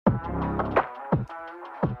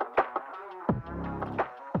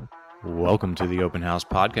Welcome to the Open House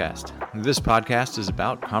Podcast. This podcast is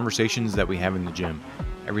about conversations that we have in the gym.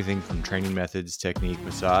 Everything from training methods, technique,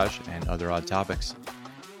 massage, and other odd topics.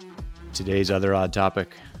 Today's other odd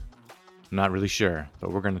topic, I'm not really sure,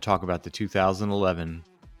 but we're going to talk about the 2011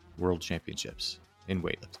 World Championships in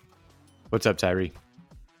weightlifting. What's up, Tyree?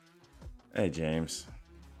 Hey, James.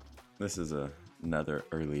 This is another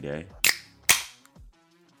early day.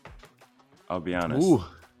 I'll be honest. Ooh.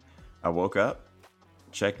 I woke up,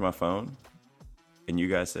 checked my phone, and you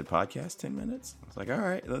guys said podcast 10 minutes. I was like, all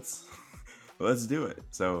right, let's do it.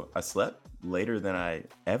 So I slept later than I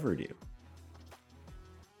ever do.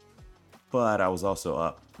 But I was also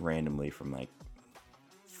up randomly from like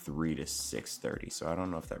 3 to 6:30. So I don't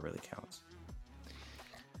know if that really counts.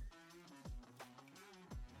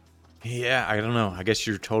 Yeah, I don't know. I guess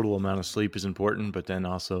your total amount of sleep is important, but then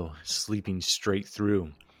also sleeping straight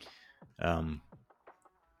through.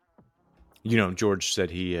 George said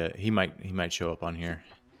he might show up on here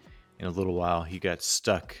in a little while. He got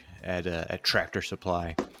stuck at Tractor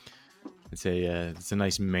Supply. It's a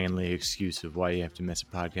nice manly excuse of why you have to miss a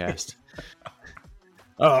podcast.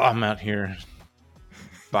 Oh, I'm out here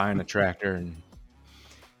buying a tractor and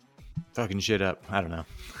fucking shit up. I don't know.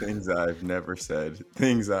 Things I have never said.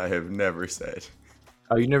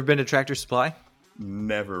 Oh, you've never been to Tractor Supply?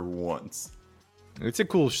 Never once. It's a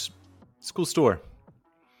cool store.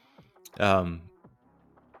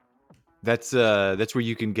 That's where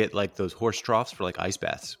you can get like those horse troughs for like ice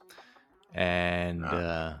baths, and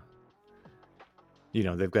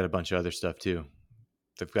they've got a bunch of other stuff too.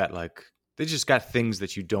 They just got things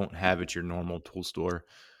that you don't have at your normal tool store.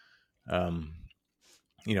 Home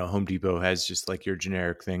Depot has just like your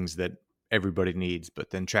generic things that everybody needs,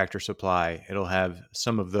 but then Tractor Supply, it'll have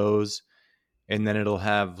some of those, and then it'll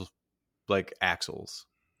have like axles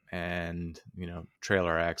and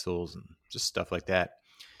trailer axles and just stuff like that.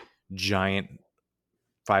 Giant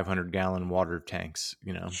 500-gallon water tanks,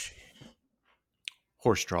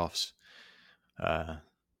 horse troughs. But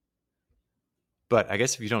I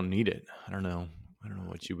guess if you don't need it, I don't know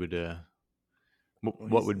what you would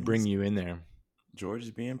what would bring you in there. George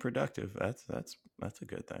is being productive. That's a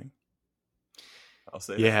good thing. I'll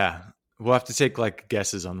say yeah, that. We'll have to take like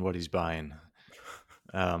guesses on what he's buying.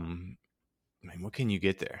 What can you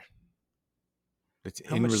get there? It's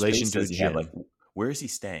in relation to a gym. Where is he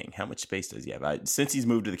staying? How much space does he have? Since he's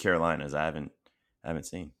moved to the Carolinas, I haven't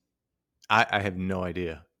seen. I have no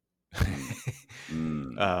idea.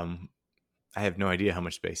 I have no idea how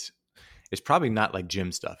much space. It's probably not like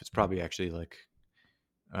gym stuff. It's probably actually like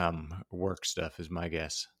work stuff is my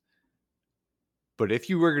guess. But if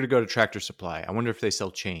you were going to go to Tractor Supply, I wonder if they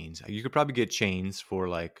sell chains. You could probably get chains for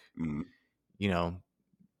like,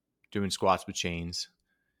 doing squats with chains.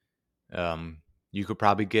 You could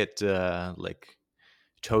probably get like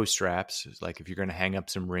toe straps, like if you're going to hang up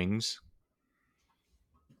some rings.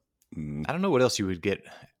 I don't know what else you would get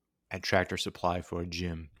at Tractor Supply for a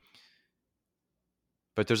gym.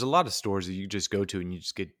 But there's a lot of stores that you just go to and you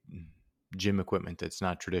just get gym equipment that's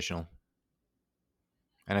not traditional.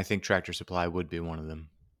 And I think Tractor Supply would be one of them.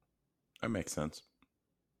 That makes sense.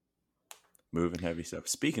 Moving heavy stuff.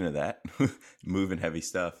 Speaking of that, moving heavy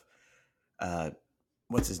stuff.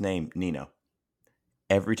 What's his name? Nino.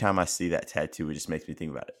 Every time I see that tattoo, it just makes me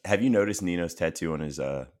think about it. Have you noticed Nino's tattoo on his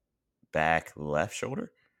back left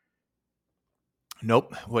shoulder?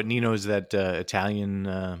 Nope. What Nino is that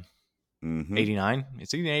Italian 89?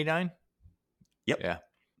 Is he 89? Yep. Yeah.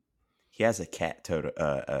 He has a cat tattoo.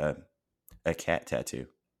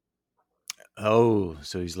 Oh,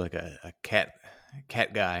 so he's like a cat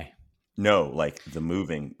guy. No, like the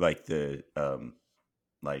moving, like the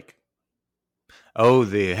like. Oh,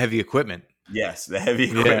 the heavy equipment. Yes, the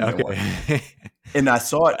heavy equipment one. And I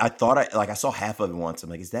saw it. I saw half of it once. I'm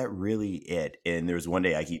like, is that really it? And there was one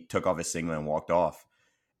day he took off his singlet and walked off,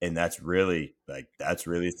 and that's really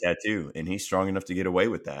his tattoo. And he's strong enough to get away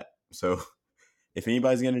with that. So if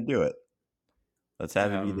anybody's gonna do it, let's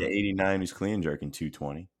have it be the 89 who's clean jerking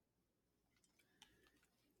 220.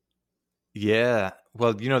 Yeah.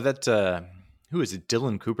 Well, that who is it?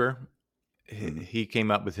 Dylan Cooper. He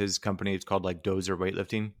came up with his company. It's called like Dozer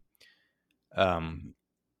Weightlifting. And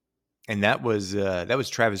that was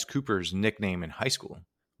Travis Cooper's nickname in high school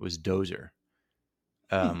was Dozer.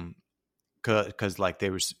 Cause like they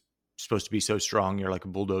were supposed to be so strong. You're like a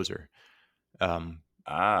bulldozer. So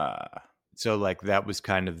like that was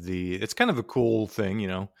kind of it's kind of a cool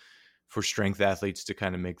thing, for strength athletes to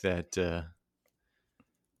kind of make that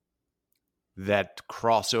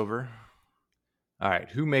crossover. All right.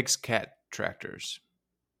 Who makes cat tractors?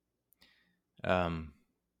 I'm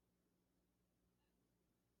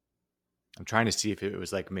I'm trying to see if it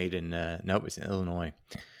was like made in. Nope, it's in Illinois.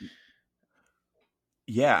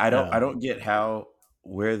 Yeah, I don't get how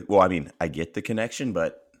where. Well, I mean, I get the connection,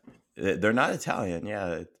 but they're not Italian.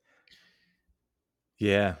 Yeah.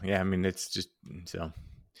 Yeah. I mean, it's just so.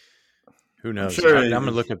 Who knows? I'm sure I'm gonna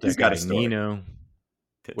look up that guy, Nino.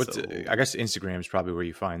 I guess Instagram is probably where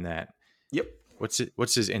you find that. Yep. What's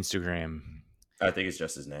his Instagram? I think it's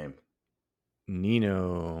just his name.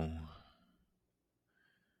 Nino.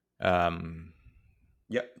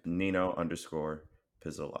 Yep. Nino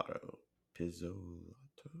 _Pizzolatto.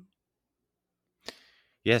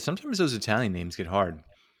 Yeah, sometimes those Italian names get hard.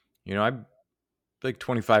 You know, I'm like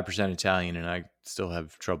 25% Italian, and I still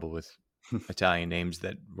have trouble with Italian names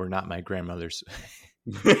that were not my grandmother's.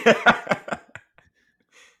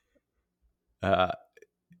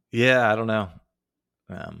 Yeah, I don't know.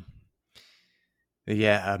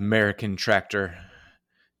 Yeah, American tractor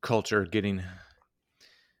culture getting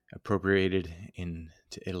appropriated into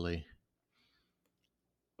Italy.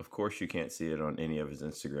 Of course, you can't see it on any of his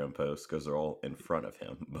Instagram posts because they're all in front of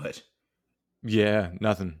him. But yeah,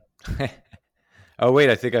 nothing. Oh wait,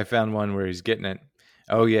 I think I found one where he's getting it.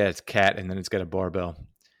 Oh yeah, it's cat, and then it's got a barbell.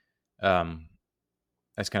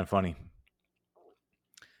 That's kind of funny.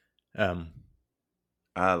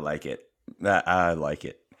 I like it. I like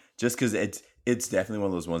it just because it's definitely one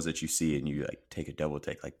of those ones that you see and you like take a double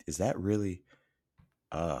take. Like, is that really?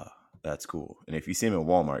 That's cool. And if you see him in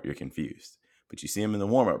Walmart, you're confused. But you see him in the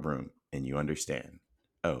warm-up room and you understand.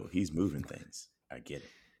 Oh, he's moving things. I get it.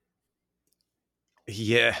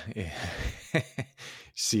 Yeah.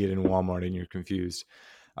 See it in Walmart and you're confused.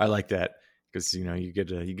 I like that because you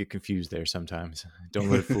get confused there sometimes. Don't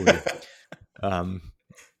let it fool you.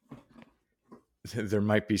 There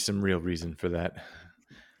might be some real reason for that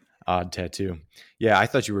odd tattoo. Yeah, I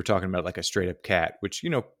thought you were talking about like a straight up cat, which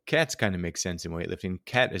cats kind of make sense in weightlifting.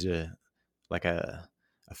 Cat is a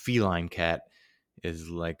feline cat is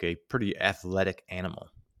like a pretty athletic animal.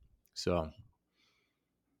 So,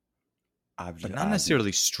 but not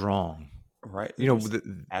necessarily strong, right?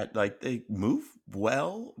 Like they move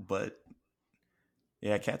well, but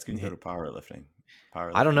yeah, cats can go to powerlifting.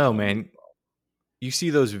 I don't know, man. You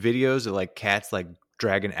see those videos of like cats like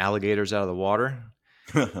dragging alligators out of the water?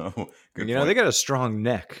 They got a strong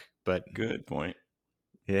neck, but good point.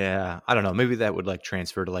 Yeah, I don't know. Maybe that would like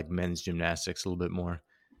transfer to like men's gymnastics a little bit more.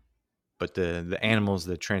 But the animals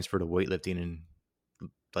that transfer to weightlifting and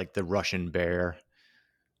like the Russian bear,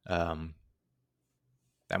 that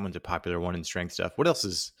one's a popular one in strength stuff. What else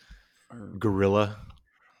is gorilla?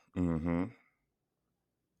 Mm-hmm.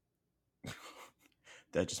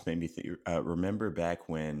 That just made me think. Remember back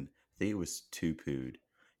when I think it was Tupude.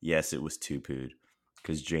 Yes, it was Tupude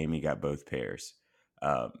because Jamie got both pairs.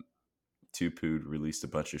 Tupude released a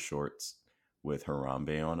bunch of shorts with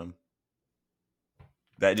Harambe on them.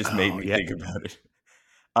 That just made me think about it.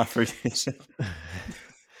 I forget.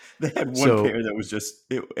 They had one pair that was just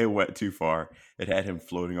it went too far. It had him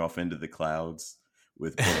floating off into the clouds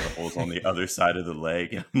with bullet holes on the other side of the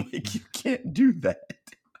leg. And I'm like, you can't do that.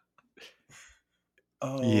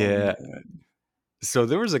 Oh, yeah. Man. So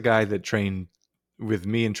there was a guy that trained with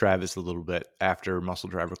me and Travis a little bit after Muscle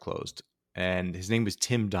Driver closed, and his name was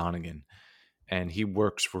Tim Donegan, and he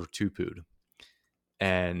works for Tupude.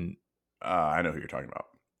 And I know who you're talking about.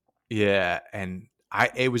 Yeah, and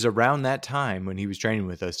it was around that time when he was training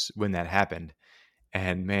with us when that happened,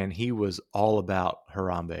 and man, he was all about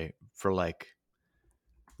Harambe for like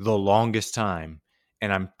the longest time,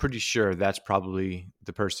 and I'm pretty sure that's probably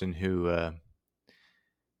the person who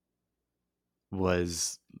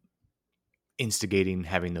was instigating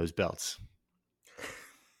having those belts.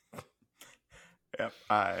 Yep,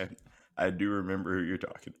 I do remember who you're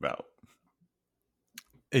talking about.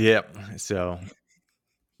 Yep. So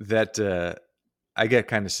that I get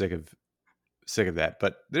kind of sick of that,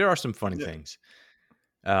 but there are some funny things.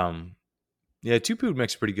 Yeah, Tupude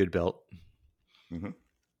makes a pretty good belt. Mm-hmm.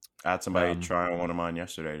 I had somebody try on one of mine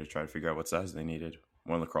yesterday to try to figure out what size they needed.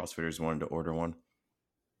 One of the CrossFitters wanted to order one.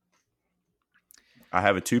 I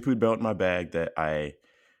have a Tupude belt in my bag that I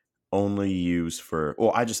only use for.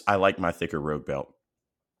 Well, I like my thicker Rogue belt,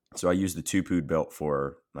 so I use the Tupude belt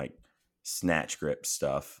for like snatch grip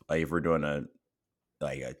stuff. Like if we're doing a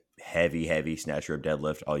heavy snatch grip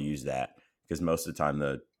deadlift, I'll use that because most of the time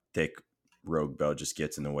the thick Rogue belt just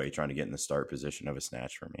gets in the way trying to get in the start position of a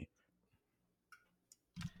snatch for me.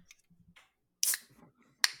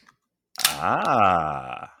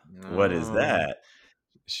 What is that?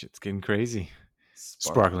 Shit's getting crazy.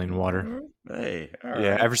 Sparkling water. Hey, yeah.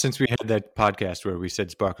 Right. Ever since we had that podcast where we said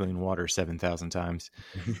sparkling water 7,000 times,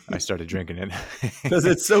 I started drinking it because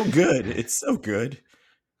it's so good. It's so good.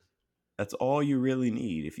 That's all you really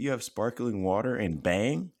need. If you have sparkling water and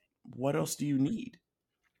Bang, what else do you need?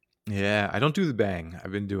 Yeah, I don't do the Bang.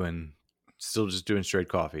 I've been still just doing straight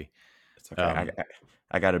coffee. It's okay.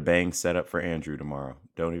 I got a Bang set up for Andrew tomorrow.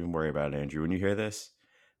 Don't even worry about it, Andrew. When you hear this,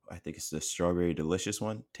 I think it's the strawberry delicious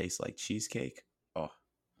one. Tastes like cheesecake. Oh,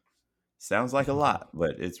 sounds like a lot,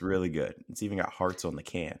 but it's really good. It's even got hearts on the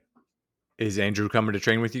can. Is Andrew coming to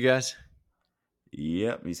train with you guys?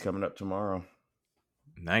 Yep, he's coming up tomorrow.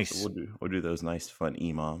 Nice. So we'll do those nice fun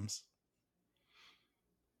EMOMs.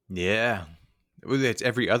 Yeah, it's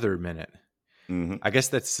every other minute. Mm-hmm. I guess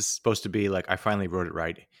that's supposed to be like, I finally wrote it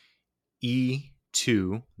right.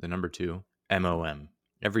 E2, the number 2, MOM.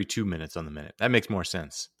 Every 2 minutes on the minute. That makes more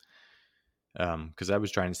sense. Because I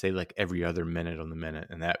was trying to say like every other minute on the minute,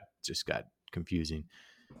 and that just got confusing.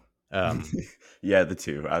 Yeah, the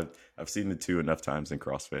 2. I've seen the 2 enough times in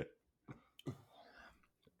CrossFit.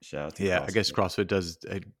 Shout out to CrossFit. I guess CrossFit does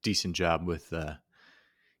a decent job with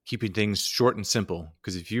keeping things short and simple.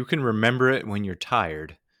 Because if you can remember it when you're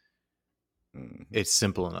tired, it's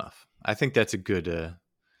simple enough. I think that's a good,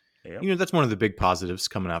 that's one of the big positives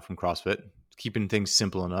coming out from CrossFit, keeping things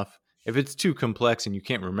simple enough. If it's too complex and you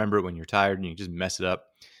can't remember it when you're tired and you just mess it up,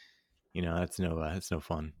 that's no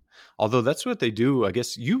fun. Although that's what they do. I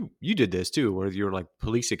guess you did this too, where you're like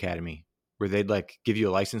police academy, where they'd like give you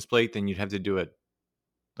a license plate, then you'd have to do it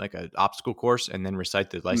like an obstacle course and then recite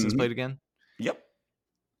the license plate again. Yep.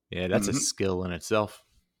 Yeah, that's a skill in itself.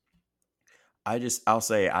 I'll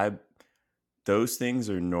say those things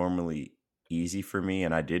are normally easy for me,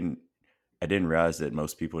 and I didn't realize that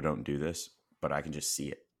most people don't do this, but I can just see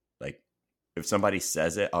it. Like if somebody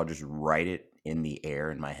says it, I'll just write it in the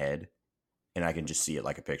air in my head, and I can just see it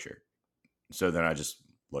like a picture. So then I just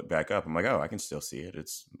look back up. I'm like, oh, I can still see it.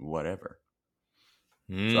 It's whatever.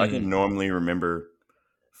 So I can normally remember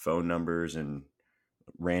phone numbers and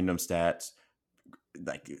random stats.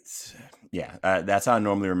 Like that's how I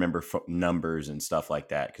normally remember numbers and stuff like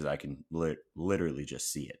that, because I can literally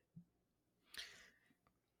just see it.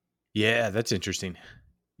 Yeah, that's interesting.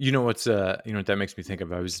 You know what that makes me think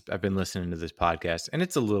of? I've been listening to this podcast, and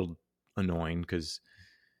it's a little annoying because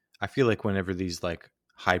I feel like whenever these like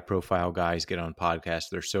high profile guys get on podcasts,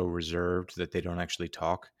 they're so reserved that they don't actually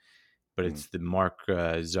talk. But it's the Mark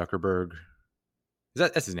Zuckerberg.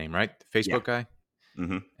 That's his name, right? The Facebook guy.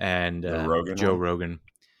 Mm-hmm. And Joe Rogan.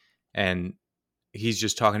 And he's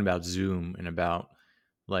just talking about Zoom and about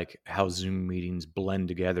like how Zoom meetings blend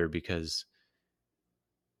together because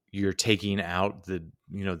you're taking out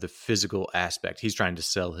the physical aspect. He's trying to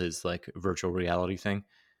sell his like virtual reality thing.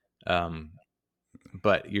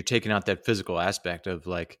 But you're taking out that physical aspect of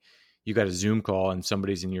like, you got a Zoom call and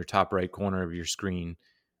somebody's in your top right corner of your screen,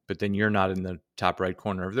 but then you're not in the top right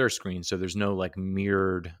corner of their screen. So there's no like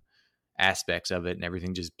mirrored aspects of it, and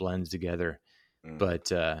everything just blends together.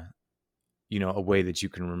 But, a way that you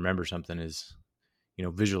can remember something is,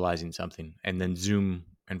 visualizing something, and then Zoom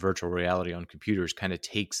and virtual reality on computers kind of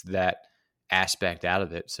takes that aspect out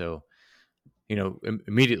of it. So,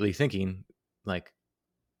 immediately thinking like,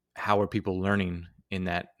 how are people learning in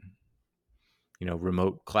that,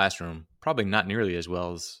 remote classroom? Probably not nearly as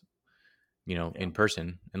well as, in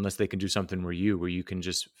person, unless they can do something where you can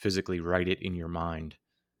just physically write it in your mind.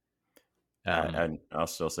 And I'll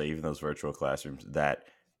still say, even those virtual classrooms, that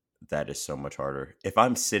is so much harder. If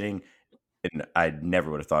I'm sitting, and I never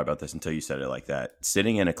would have thought about this until you said it like that,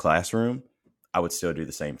 sitting in a classroom, I would still do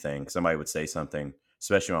the same thing. Somebody would say something,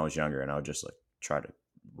 especially when I was younger, and I would just like try to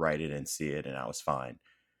write it and see it, and I was fine.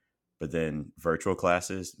 But then virtual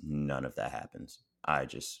classes, none of that happens. I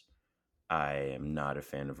am not a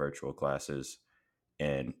fan of virtual classes.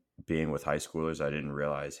 And being with high schoolers, I didn't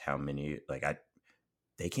realize how many,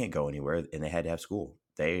 they can't go anywhere, and they had to have school.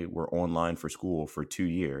 They were online for school for 2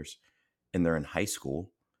 years, and they're in high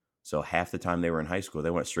school. So half the time they were in high school,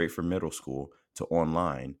 they went straight from middle school to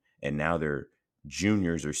online, and now they're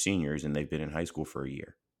juniors or seniors, and they've been in high school for a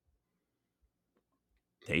year.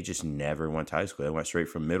 They just never went to high school. They went straight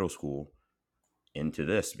from middle school into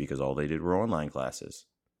this because all they did were online classes.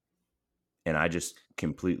 And I just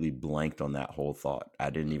completely blanked on that whole thought.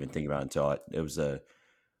 I didn't even think about it until it was one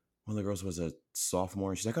of the girls was a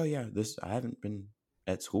sophomore. And she's like, oh yeah, I haven't been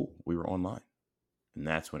at school. We were online. And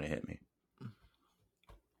that's when it hit me.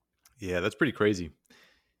 Yeah, that's pretty crazy.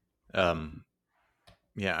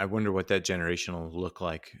 Yeah, I wonder what that generation will look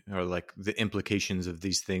like, or like the implications of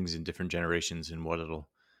these things in different generations, and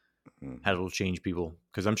how it'll change people.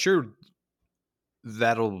 Because I'm sure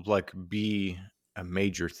that'll like be a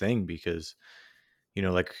major thing, because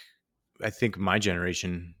like I think my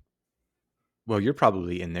generation, well, you're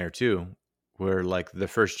probably in there too, where like the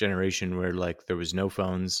first generation where like there was no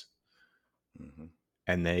phones, Mm-hmm.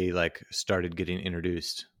 and they like started getting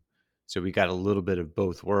introduced. So we got a little bit of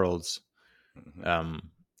both worlds. Mm-hmm.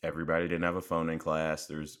 Everybody didn't have a phone in class.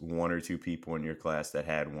 There's 1 or 2 people in your class that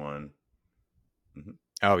had one. Mm-hmm.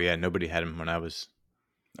 Oh yeah, nobody had them when I was.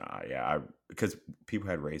 Yeah, because people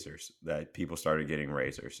had razors. That people started getting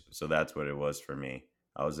razors, so that's what it was for me.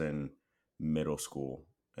 I was in middle school,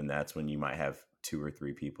 and that's when you might have 2 or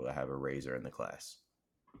 3 people that have a razor in the class.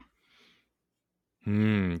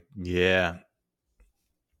 Yeah.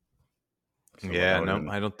 So Yeah, no,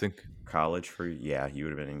 I don't think college for you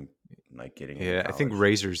would have been like getting into yeah, I think college.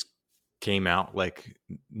 razors came out like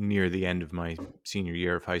near the end of my senior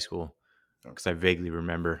year of high school because I vaguely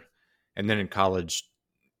remember. And then in college,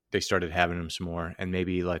 they started having them some more, and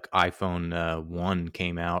maybe like iPhone 1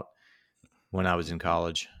 came out when I was in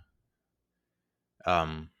college.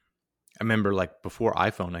 I remember like before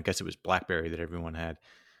iPhone, I guess it was BlackBerry that everyone had.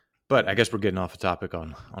 But I guess we're getting off the topic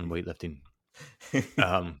on weightlifting.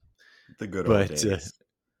 The good old days.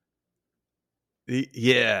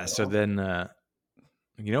 Yeah. So then,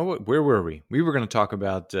 you know what? Where were we? We were going to talk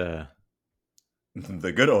about the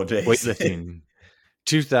good old days. Weightlifting,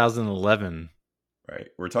 2011. Right.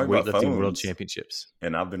 We're talking weightlifting about phones, world championships.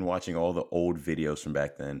 And I've been watching all the old videos from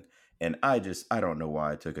back then. And I don't know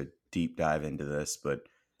why I took a deep dive into this, but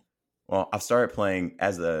I've started playing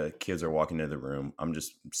as the kids are walking into the room. I'm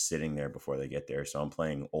just sitting there before they get there. So I'm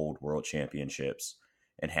playing old world championships.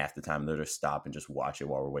 And half the time they'll just stop and just watch it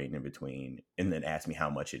while we're waiting in between and then ask me how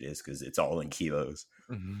much it is because it's all in kilos.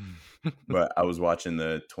 But I was watching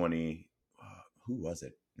the 20, who was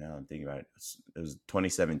it? Now I'm thinking about it. It was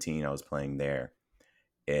 2017. I was playing there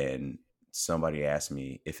and somebody asked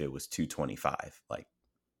me if it was 225, like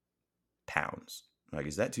pounds. Like,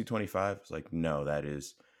 is that 225? It's like, no, that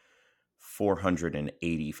is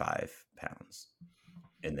 485 pounds.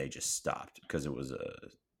 And they just stopped because it was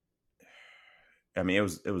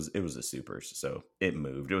it was a supers, so it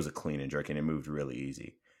moved. It was a clean and jerk, and it moved really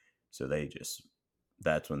easy. So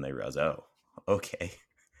that's when they realized, oh, okay.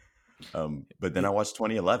 But then I watched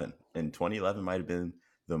 2011, and 2011 might have been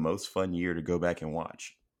the most fun year to go back and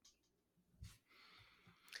watch.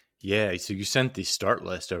 Yeah, so you sent the start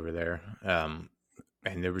list over there, and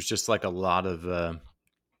there was just like a lot of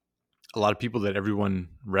people that everyone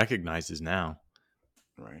recognizes now,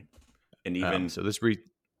 right? And even so, let's read.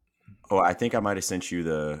 Oh, I think I might have sent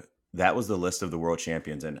you that was the list of the world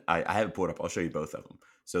champions, and I have it pulled up. I'll show you both of them.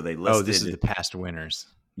 So they listed. Oh, this is the past winners.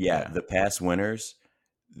 Yeah, the past winners.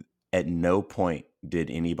 At no point did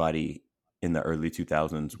anybody in the early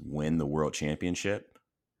 2000s win the world championship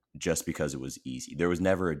just because it was easy. There was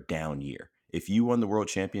never a down year. If you won the world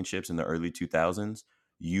championships in the early 2000s,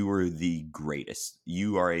 you were the greatest.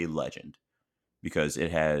 You are a legend because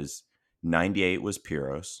it has 98 was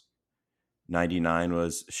Piros, 99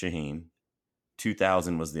 was Shaheen,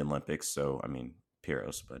 2000 was the Olympics. So, I mean,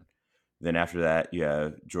 Piros. But then after that, you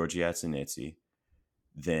have Georgi Atsinitsi.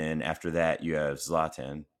 Then after that, you have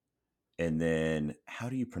Zlatan. And then, how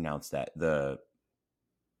do you pronounce that? The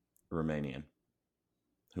Romanian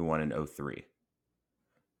who won in 2003.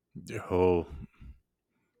 Oh.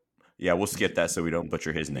 Yeah, we'll skip that so we don't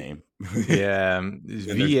butcher his name. Yeah,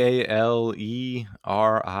 Valeriu.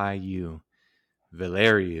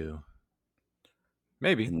 Valeriu.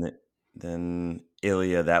 Maybe. And then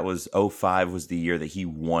Ilya, that was 2005 was the year that he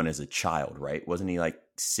won as a child, right? Wasn't he like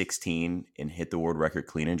 16 and hit the world record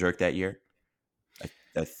clean and jerk that year?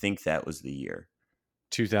 I think that was the year.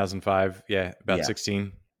 2005, yeah, about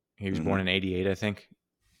 16. He was born in 88, I think.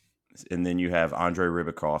 And then you have Andrei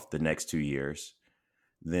Rybakov the next 2 years.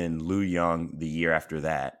 Then Liu Yang the year after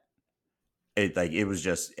that. It was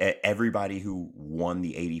just everybody who won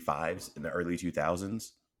the 85s in the early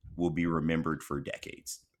 2000s will be remembered for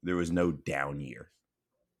decades. There was no down year.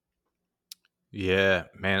 Yeah,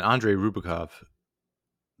 man, Andrei Rybakov,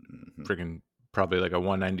 freaking probably like a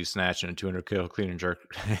 190 snatch and a 200 kilo clean and jerk.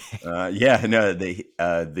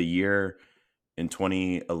 The year in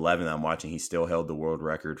 2011 I'm watching, he still held the world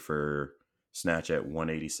record for snatch at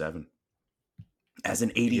 187 as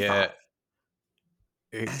an 85.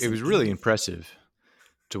 Yeah. It was really impressive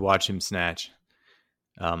to watch him snatch.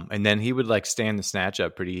 And then he would like stand the snatch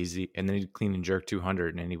up pretty easy, and then he'd clean and jerk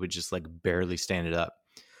 200, and he would just like barely stand it up.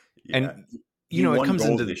 Yeah. And he won it comes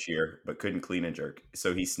gold into this year, but couldn't clean and jerk.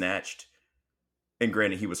 So he snatched, and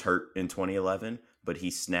granted he was hurt in 2011, but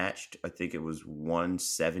he snatched, I think it was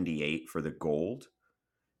 178 for the gold,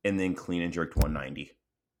 and then clean and jerked 190.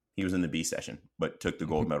 He was in the B session, but took the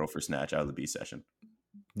gold medal for snatch out of the B session.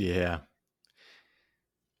 Yeah.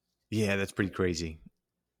 Yeah, that's pretty crazy.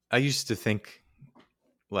 I used to think,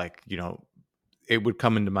 like, it would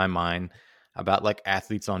come into my mind about like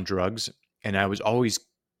athletes on drugs, And I was always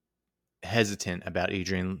hesitant about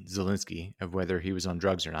Adrian Zielinski, of whether he was on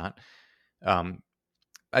drugs or not.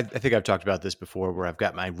 I think I've talked about this before, where I've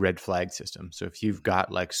got my red flag system. So if you've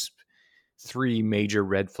got like 3 major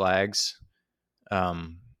red flags,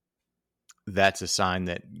 that's a sign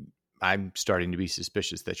that I'm starting to be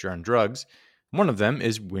suspicious that you're on drugs. One of them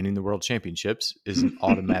is winning the world championships is an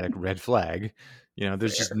automatic red flag.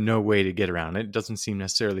 There's just no way to get around it. It doesn't seem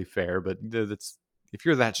necessarily fair, but that's, if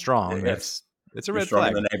you're that strong, it's a red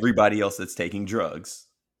flag. Stronger than everybody else that's taking drugs.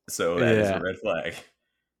 So that is a red flag.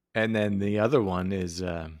 And then the other one is,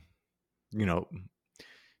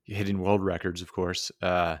 hitting world records, of course.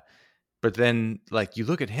 But then, like, you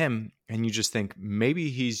look at him and you just think maybe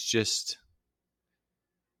he's just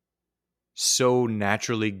so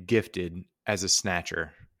naturally gifted as a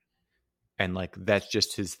snatcher. And, like, that's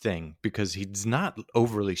just his thing, because he's not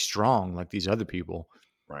overly strong like these other people.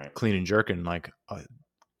 Right. Clean and jerking, like, a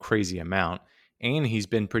crazy amount. And he's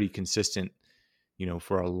been pretty consistent,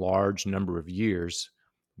 for a large number of years,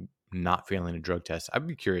 not failing a drug test. I'd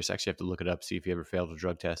be curious. I actually have to look it up, see if he ever failed a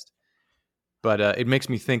drug test. But it makes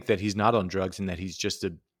me think that he's not on drugs and that he's just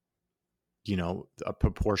a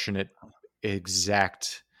proportionate,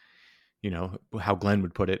 exact, how Glenn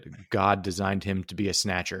would put it, God designed him to be a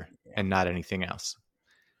snatcher and not anything else.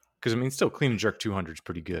 Because, I mean, still clean and jerk 200 is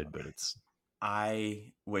pretty good, but it's...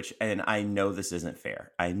 and I know this isn't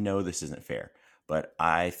fair. But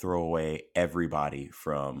I throw away everybody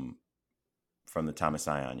from the Thomas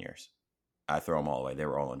Sion years. I throw them all away. They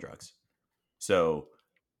were all on drugs. So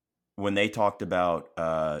when they talked about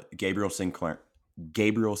Gabrielson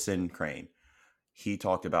Crane, he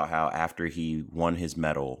talked about how after he won his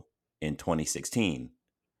medal in 2016,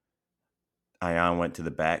 Ion went to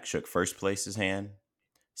the back, shook first place's hand,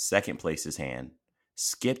 second place's hand,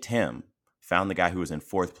 skipped him, found the guy who was in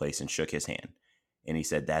fourth place and shook his hand. And he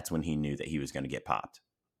said that's when he knew that he was going to get popped.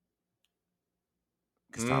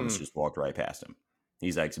 Because Thomas just walked right past him.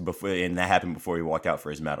 He's like, and that happened before he walked out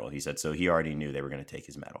for his medal. He said, so he already knew they were going to take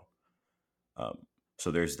his medal.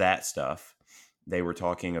 So there's that stuff. They were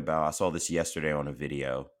talking about, I saw this yesterday on a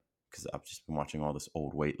video, because I've just been watching all this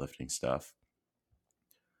old weightlifting stuff.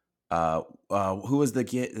 Who was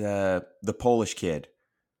the Polish kid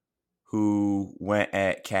who went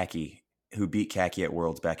at Kaki, who beat Kaki at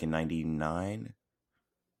Worlds back in 99?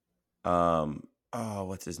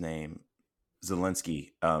 What's his name?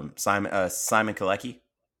 Zielinski. Simon Kalecki.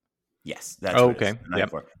 Yes, that's okay.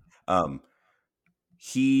 Yep.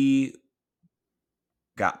 He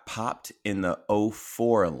got popped in the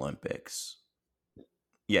 2004 Olympics.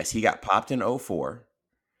 Yes, he got popped in 2004.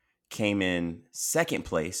 Came in second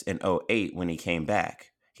place in 2008 when he came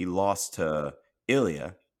back. He lost to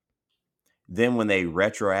Ilya. Then when they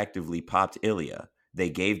retroactively popped Ilya, they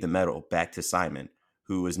gave the medal back to Simon,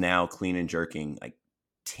 who is now clean and jerking like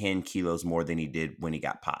 10 kilos more than he did when he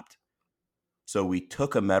got popped. So we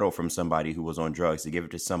took a medal from somebody who was on drugs to give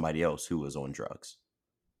it to somebody else who was on drugs.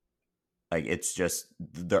 Like, it's just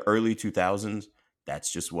the early 2000s.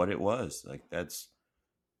 That's just what it was. Like, that's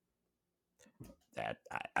that.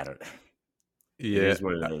 I don't know. Yeah. It is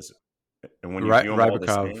what it is. And when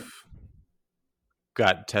Rybakov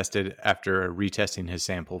got tested after retesting his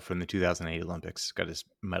sample from the 2008 Olympics, got his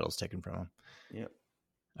medals taken from him. Yep.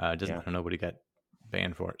 I don't know what he got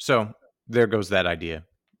banned for. So there goes that idea.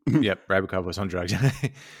 Yep, Rybakov was on drugs.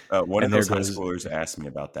 One of those high schoolers asked me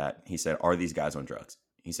about that. He said, are these guys on drugs?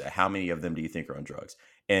 He said, how many of them do you think are on drugs?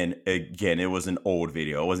 And again, it was an old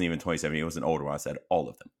video. It wasn't even 2017. It was an older one. I said, all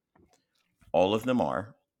of them. All of them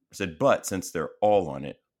are. I said, but since they're all on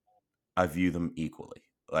it, I view them equally.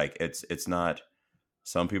 Like, it's not,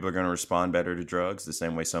 some people are going to respond better to drugs the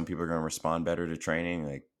same way some people are going to respond better to training.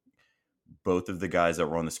 Like, both of the guys that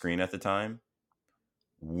were on the screen at the time,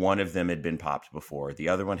 one of them had been popped before. The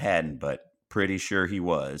other one hadn't, but pretty sure he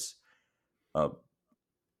was. And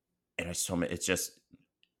it's just,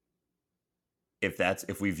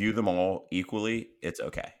 if we view them all equally, it's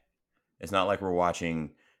okay. It's not like we're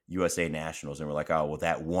watching USA Nationals and we're like, oh, well,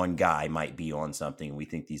 that one guy might be on something and we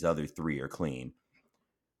think these other 3 are clean.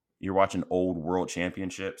 You're watching old world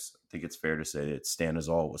championships. I think it's fair to say that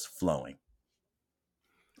Stanozol was flowing.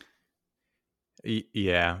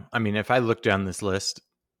 Yeah. I mean, if I look down this list,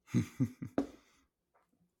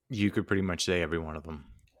 you could pretty much say every one of them.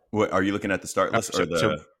 What are you looking at, the start list or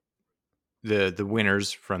the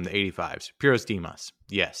winners from the 85s? Piros Dimas,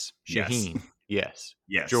 yes. Shaheen, yes.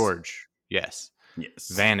 Yes. George, yes.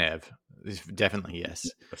 Yes. Vanev, definitely yes.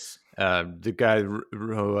 The guy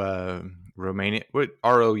Romania, what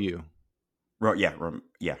ROU?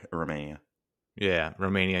 Romania. Yeah,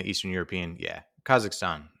 Romania, Eastern European, yeah.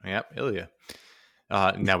 Kazakhstan, yep, Ilya.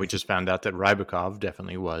 Now we just found out that Rybakov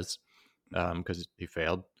definitely was, because he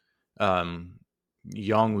failed.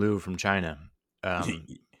 Yong Lu from China,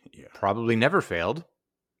 probably never failed.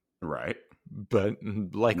 Right. But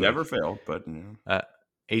likely. Never failed, but...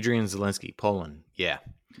 Adrian Zielinski, Poland. Yeah.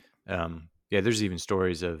 There's even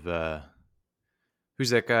stories of...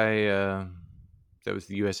 who's that guy that was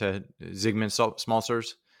the U.S. head? Zygmunt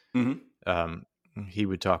Smalsers. Mm-hmm. He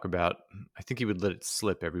would talk about... I think he would let it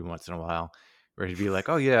slip every once in a while, where he'd be like,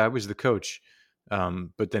 oh, yeah, I was the coach.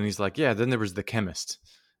 But then he's like, yeah, then there was the chemist.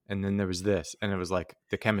 And then there was this. And it was like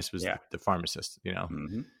the chemist was the pharmacist, you know?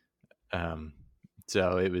 Mm-hmm.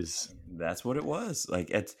 So it was... That's what it was.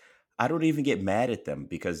 Like, I don't even get mad at them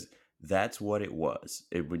because that's what it was.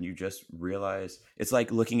 When you just realize... It's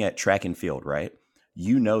like looking at track and field, right?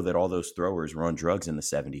 You know that all those throwers were on drugs in the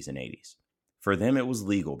 70s and 80s. For them, it was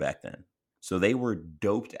legal back then. So they were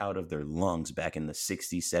doped out of their lungs back in the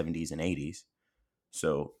 60s, 70s, and 80s.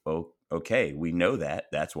 So, okay, we know that.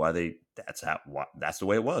 That's why that's the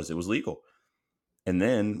way it was. It was legal. And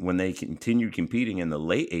then when they continued competing in the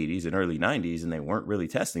late 80s and early 90s and they weren't really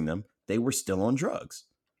testing them, they were still on drugs.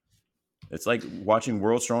 It's like watching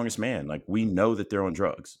World's Strongest Man. Like, we know that they're on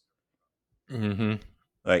drugs. Mm-hmm.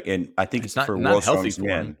 Like, and I think it's not World's healthy Strongest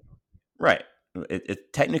Man, right?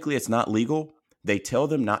 Technically, it's not legal. They tell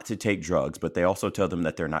them not to take drugs, but they also tell them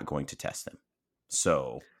that they're not going to test them.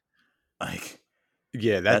 So, like,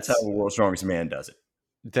 yeah, that's how the World's Strongest Man does it.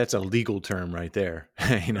 That's a legal term right there.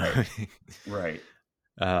 You know, right.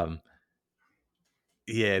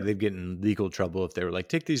 Yeah, they'd get in legal trouble if they were like,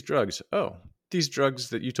 take these drugs. Oh, these drugs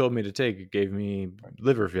that you told me to take gave me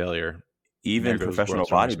liver failure. Even professional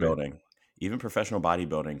bodybuilding.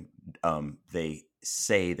 They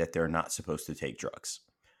say that they're not supposed to take drugs.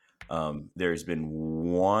 There's been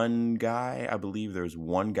one guy, I believe there's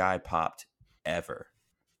one guy popped ever.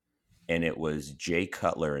 And it was Jay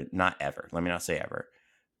Cutler. Not ever. Let me not say ever.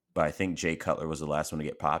 But I think Jay Cutler was the last one to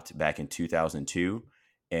get popped back in 2002.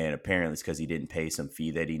 And apparently it's because he didn't pay some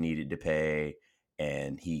fee that he needed to pay.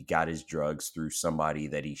 And he got his drugs through somebody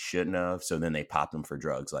that he shouldn't have. So then they popped him for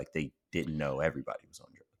drugs. Like, they didn't know everybody was on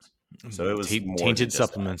drugs. So it was tainted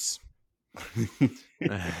supplements.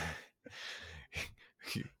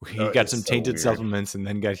 He got some tainted supplements and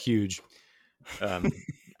then got huge.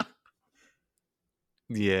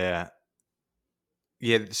 Yeah.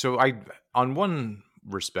 So on one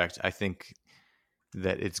respect, I think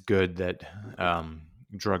that it's good that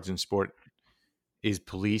drugs in sport is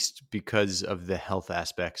policed because of the health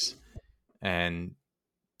aspects, and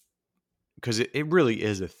because it really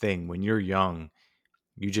is a thing. When you're young,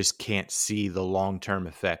 you just can't see the long-term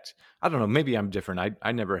effect. I don't know, maybe I'm different.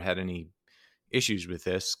 I never had any issues with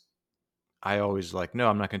this. I always no,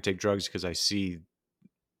 I'm not going to take drugs because I see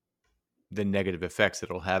the negative effects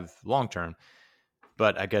it'll have long-term.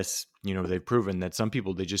 But I guess, they've proven that some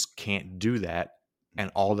people, they just can't do that. And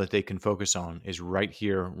all that they can focus on is right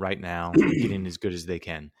here, right now, getting as good as they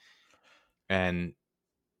can. And,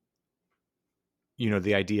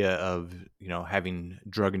 the idea of, having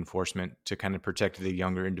drug enforcement to kind of protect the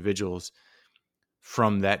younger individuals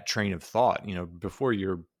from that train of thought, before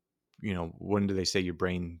you're, when do they say your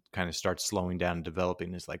brain kind of starts slowing down and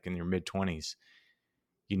developing? Is like in your mid-20s.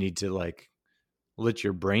 You need to let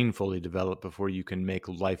your brain fully develop before you can make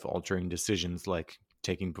life-altering decisions like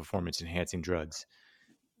taking performance-enhancing drugs.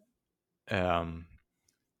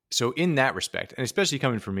 So in that respect, and especially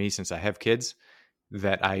coming from me, since I have kids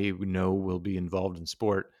that I know will be involved in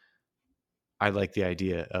sport, I like the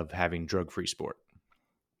idea of having drug-free sport.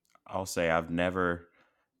 I'll say I've never,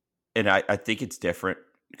 and I think it's different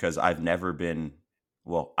because I've never been,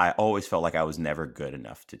 I always felt like I was never good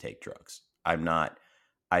enough to take drugs. I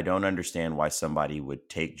don't understand why somebody would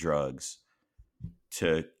take drugs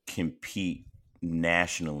to compete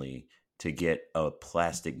nationally to get a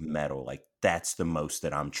plastic medal. Like, that's the most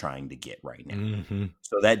that I'm trying to get right now. Mm-hmm.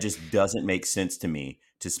 So that just doesn't make sense to me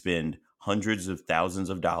to spend hundreds of thousands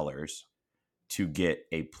of dollars to get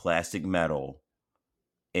a plastic medal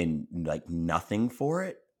and nothing for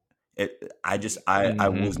it. I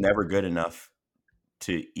was never good enough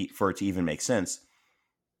to eat for it to even make sense.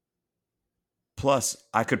 Plus,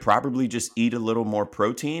 I could probably just eat a little more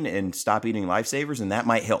protein and stop eating lifesavers, and that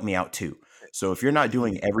might help me out too. So if you're not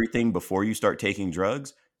doing everything before you start taking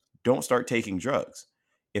drugs, don't start taking drugs.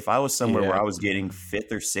 If I was somewhere where I was getting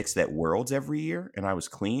 5th or 6th at Worlds every year and I was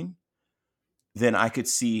clean, then I could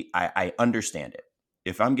see, I understand it.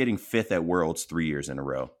 If I'm getting 5th at Worlds 3 years in a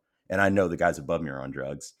row, and I know the guys above me are on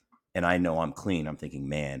drugs, and I know I'm clean, I'm thinking,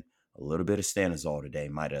 man, a little bit of Stanozol today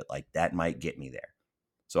that might get me there.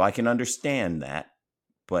 So I can understand that,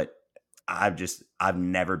 but I've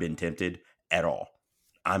never been tempted at all.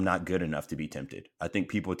 I'm not good enough to be tempted. I think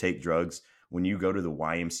people take drugs when you go to the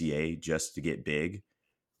YMCA just to get big.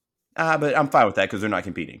 But I'm fine with that because they're not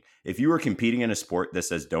competing. If you were competing in a sport that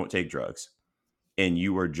says don't take drugs and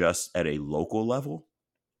you were just at a local level,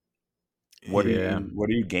 what are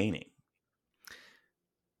you gaining?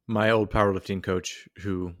 My old powerlifting coach,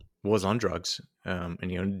 who was on drugs, and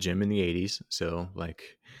he owned a gym in the 80s. So like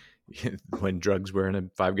when drugs were in a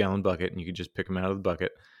 5-gallon bucket and you could just pick them out of the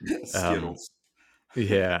bucket. Skittles.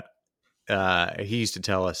 Yeah. He used to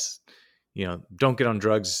tell us, don't get on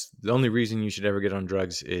drugs. The only reason you should ever get on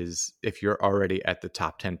drugs is if you're already at the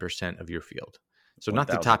top 10% of your field. So not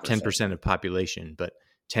the top 10% of population, but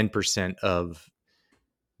 10% of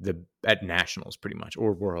at nationals pretty much,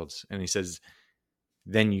 or worlds. And he says,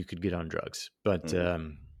 then you could get on drugs. But,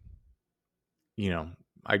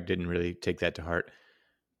 I didn't really take that to heart,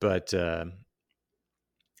 but I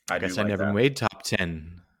guess I never made top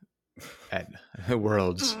 10 at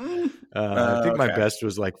worlds. I think my best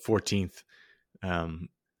was like 14th,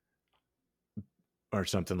 or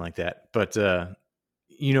something like that. But,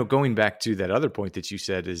 going back to that other point that you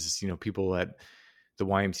said is, people at the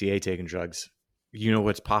YMCA taking drugs,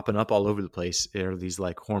 what's popping up all over the place are these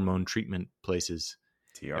like hormone treatment places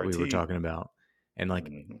TRT. that we were talking about. And like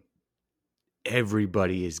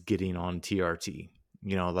everybody is getting on TRT,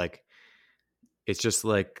 like it's just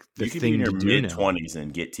like the you could thing be in your to do mid-20s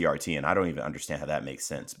and get TRT. And I don't even understand how that makes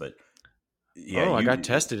sense, but yeah. I got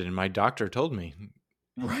tested and my doctor told me.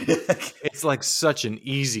 Right. It's like such an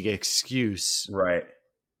easy excuse, right,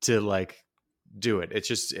 to like do it. It's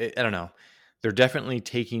just, I don't know. They're definitely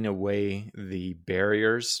taking away the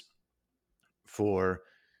barriers for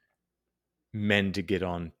men to get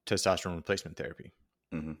on testosterone replacement therapy.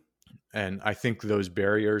 Mm-hmm. And I think those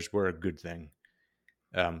barriers were a good thing.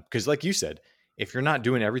 Because like you said, if you're not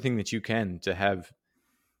doing everything that you can to have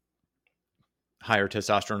higher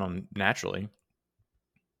testosterone on naturally,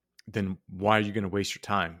 then why are you going to waste your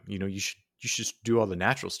time? You should do all the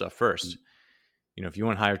natural stuff first. If you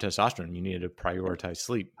want higher testosterone, you need to prioritize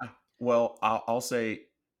sleep. Well, I'll say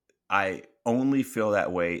I only feel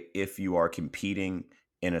that way if you are competing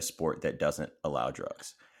in a sport that doesn't allow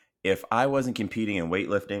drugs. If I wasn't competing in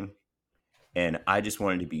weightlifting and I just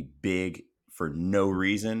wanted to be big for no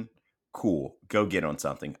reason, cool, go get on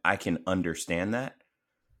something. I can understand that.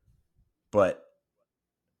 But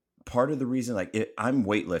part of the reason, like I'm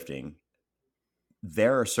weightlifting,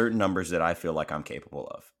 there are certain numbers that I feel like I'm capable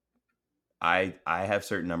of. I have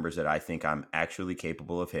certain numbers that I think I'm actually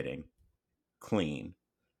capable of hitting clean.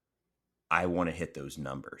 I want to hit those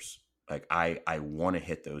numbers. Like I want to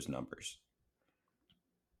hit those numbers.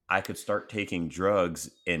 I could start taking drugs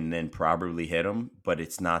and then probably hit them, but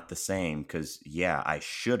it's not the same because, yeah, I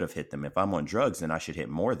should have hit them. If I'm on drugs, then I should hit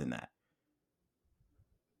more than that.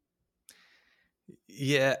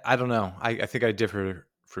 Yeah, I don't know. I think I differ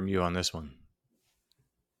from you on this one.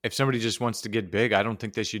 If somebody just wants to get big, I don't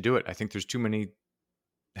think they should do it. I think there's too many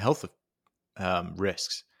health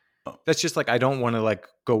risks. Oh. That's just like, I don't want to like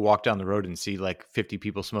go walk down the road and see like 50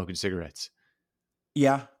 people smoking cigarettes.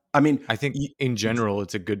 Yeah. I mean, I think in general,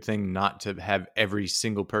 it's a good thing not to have every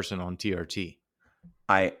single person on TRT.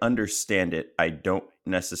 I understand it. I don't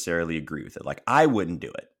necessarily agree with it. Like I wouldn't do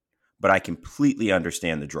it, but I completely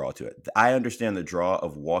understand the draw to it. I understand the draw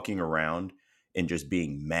of walking around and just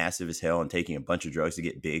being massive as hell and taking a bunch of drugs to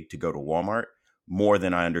get big to go to Walmart more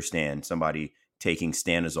than I understand somebody taking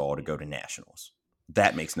Stanozol to go to nationals.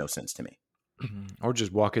 That makes no sense to me. Or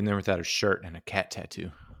just walk in there without a shirt and a cat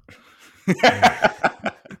tattoo.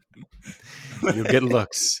 You'll get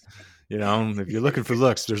looks. If you're looking for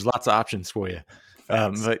looks, there's lots of options for you.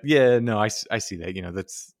 But yeah, no, I see that.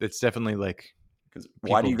 That's definitely like, because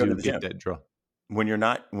why do you go to the gym? That draw when you're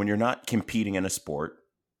not competing in a sport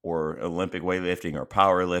or Olympic weightlifting or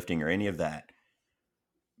powerlifting or any of that.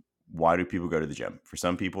 Why do people go to the gym? For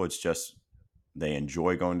some people, it's just they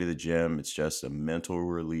enjoy going to the gym. It's just a mental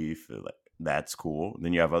relief. That's cool.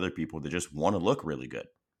 Then you have other people that just want to look really good.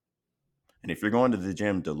 And if you're going to the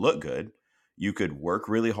gym to look good, you could work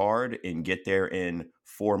really hard and get there in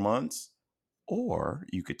 4 months, or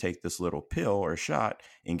you could take this little pill or shot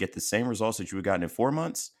and get the same results that you would have gotten in 4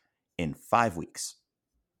 months in 5 weeks.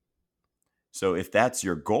 So if that's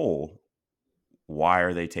your goal, why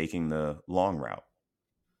are they taking the long route?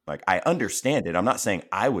 Like, I understand it. I'm not saying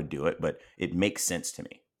I would do it, but it makes sense to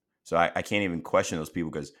me. So I can't even question those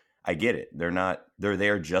people because I get it. They're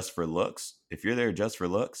there just for looks. If you're there just for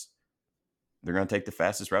looks, they're going to take the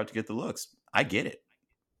fastest route to get the looks. I get it.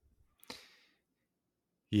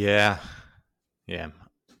 Yeah.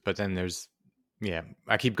 But then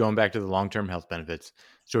I keep going back to the long-term health benefits.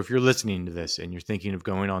 So if you're listening to this and you're thinking of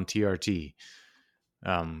going on TRT,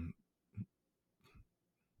 Think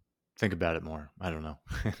about it more. I don't know.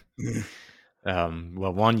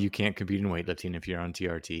 Well, one, you can't compete in weightlifting if you're on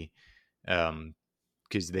TRT,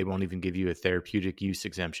 because they won't even give you a therapeutic use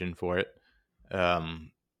exemption for it.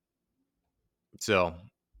 So,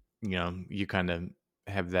 you kind of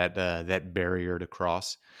have that barrier to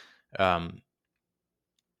cross.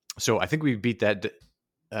 So I think we beat that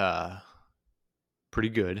pretty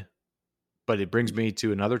good. But it brings me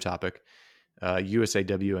to another topic.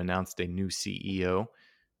 USAW announced a new CEO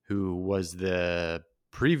who was the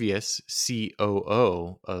previous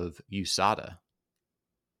COO of USADA.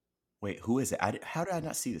 Wait, who is it? How did I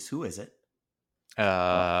not see this? Who is it?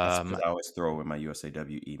 I always throw in my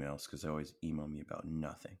USAW emails because they always email me about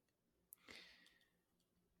nothing.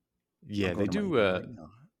 Yeah, they do.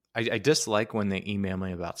 I dislike when they email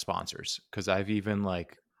me about sponsors because I've even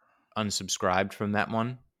unsubscribed from that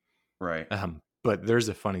one. Right. But there's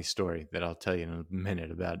a funny story that I'll tell you in a minute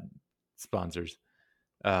about sponsors.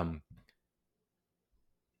 So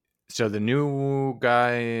the new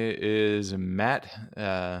guy is Matt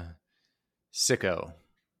Sicco.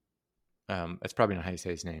 That's probably not how you say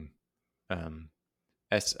his name.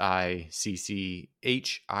 Sicchio.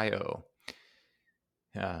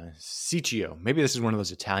 Ciccio. Maybe this is one of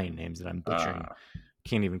those Italian names that I'm butchering.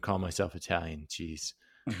 Can't even call myself Italian. Jeez.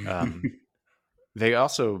 They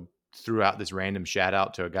also threw out this random shout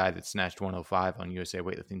out to a guy that snatched 105 on USA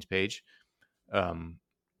Weightlifting's page. I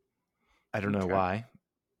don't know why,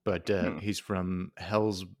 but he's from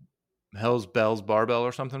Hell's Bells Barbell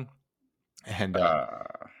or something, and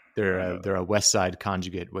they're a West Side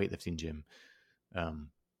conjugate weightlifting gym.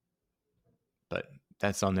 But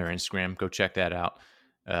that's on their Instagram. Go check that out.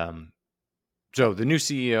 So the new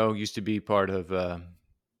CEO used to be part of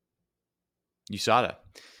USADA,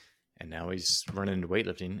 and now he's running into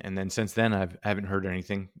weightlifting. And then since then, I haven't heard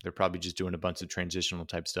anything. They're probably just doing a bunch of transitional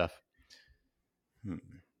type stuff.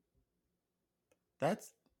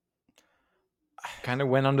 That's kind of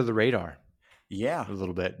went under the radar. Yeah. A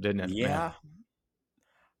little bit, didn't it? Yeah.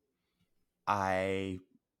 I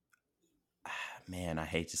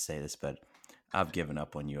hate to say this, but I've given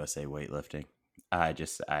up on USA Weightlifting. I've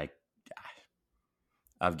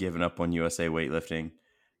given up on USA Weightlifting.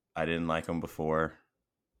 I didn't like them before.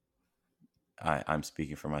 I'm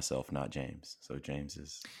speaking for myself, not James. So James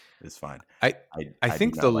is fine. I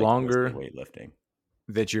think the longer weightlifting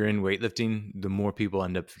that you're in weightlifting, the more people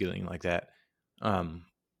end up feeling like that.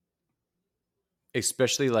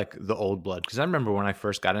 Especially the old blood. Because I remember when I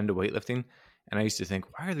first got into weightlifting, and I used to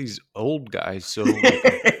think, why are these old guys so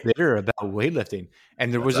bitter about weightlifting?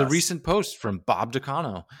 And there was a recent post from Bob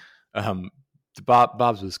Ducano.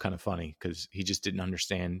 Bob's was kind of funny because he just didn't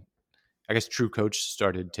understand. I guess True Coach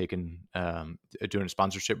started doing a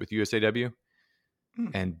sponsorship with USAW,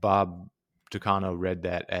 and Bob Ducano read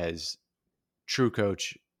that as True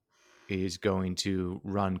Coach is going to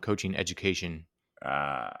run coaching education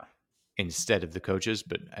instead of the coaches.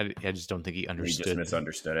 But I just don't think he understood. He just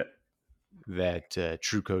misunderstood it. That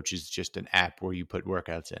True Coach is just an app where you put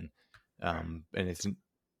workouts in, and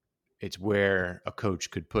it's where a coach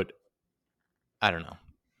could put. I don't know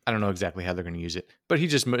exactly how they're going to use it, but he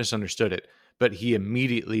just misunderstood it. But he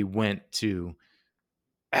immediately went to,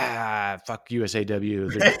 fuck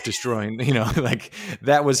USAW, they're destroying,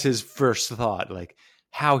 that was his first thought.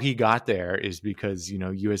 How he got there is because,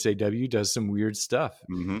 USAW does some weird stuff.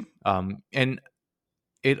 Mm-hmm. And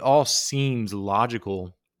it all seems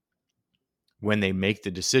logical when they make the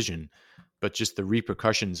decision, but just the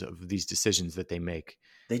repercussions of these decisions that they make.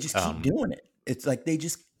 They just keep doing it. It's like they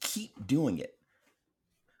just keep doing it.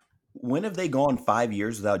 When have they gone 5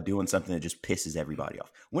 years without doing something that just pisses everybody off?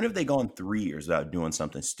 When have they gone 3 years without doing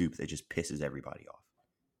something stupid that just pisses everybody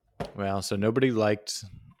off? Well, so nobody liked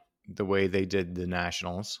the way they did the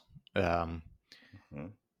Nationals.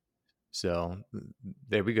 So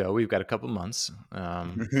there we go. We've got a couple months.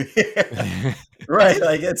 Right.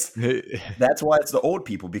 That's why it's the old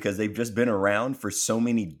people, because they've just been around for so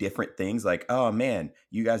many different things. Like, oh man,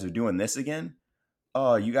 you guys are doing this again.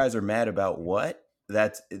 Oh, you guys are mad about what?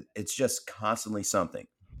 It's just constantly something.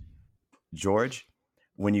 George,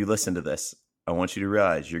 when you listen to this, I want you to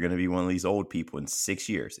realize you're going to be one of these old people in 6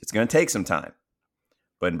 years. It's going to take some time,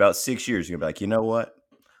 but in about 6 years, you're going to be like, you know what?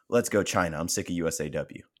 Let's go China. I'm sick of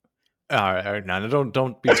USAW. All right. No,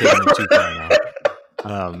 don't be taking it too far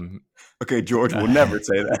now. Okay, George will never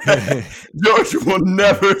say that. George will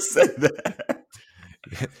never say that.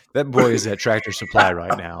 That boy is at Tractor Supply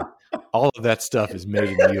right now. All of that stuff is made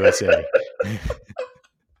in the USA.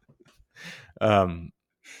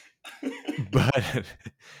 But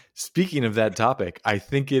speaking of that topic, I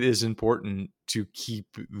think it is important to keep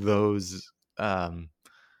those I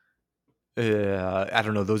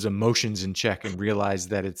don't know, those emotions in check and realize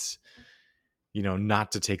that it's,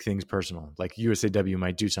 not to take things personal. Like USAW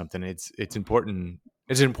might do something. It's important.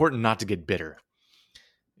 It's important not to get bitter.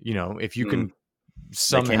 If you can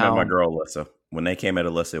They came at my somehow. girl Alyssa. When they came at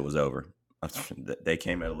Alyssa, it was over. They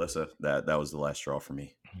came at Alyssa. That was the last straw for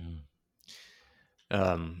me.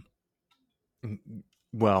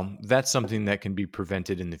 Well, that's something that can be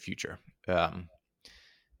prevented in the future.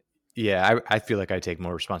 Yeah, I feel like I take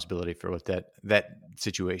more responsibility for what that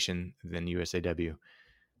situation than USAW.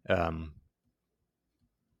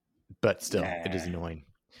 But still, it is annoying.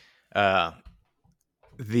 The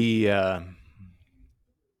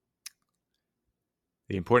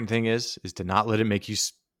important thing is to not let it make you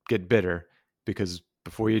get bitter, because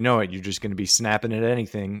before you know it, you're just going to be snapping at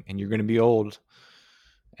anything, and you're going to be old,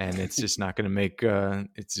 and it's just not going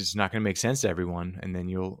to make sense to everyone, and then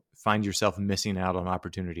you'll find yourself missing out on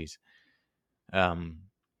opportunities.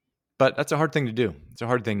 But that's a hard thing to do. It's a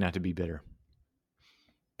hard thing not to be bitter,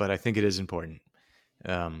 but I think it is important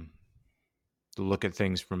to look at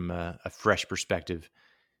things from a fresh perspective.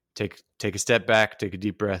 Take a step back, take a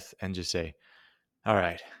deep breath, and just say, all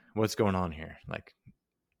right, what's going on here?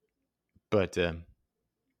 But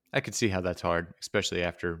I could see how that's hard, especially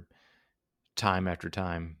after time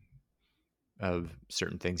of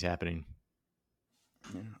certain things happening.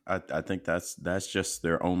 Yeah, I think that's just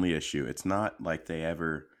their only issue. It's not like they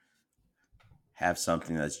ever have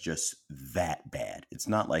something that's just that bad. It's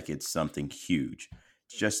not like it's something huge.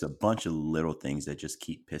 It's just a bunch of little things that just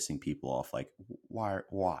keep pissing people off. Like,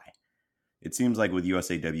 why? It seems like with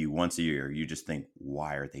USAW, once a year, you just think,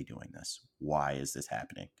 why are they doing this? Why is this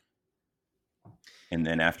happening? And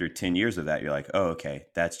then after 10 years of that, you're like, oh, okay,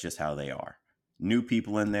 that's just how they are. New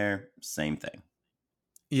people in there, same thing.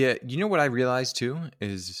 Yeah, what I realized too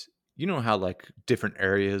is, how like different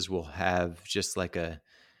areas will have just like an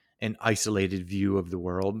isolated view of the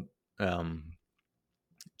world,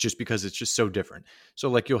 just because it's just so different. So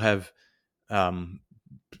like you'll have, I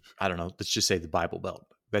don't know, let's just say the Bible Belt.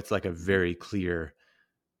 That's like a very clear,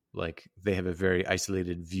 like they have a very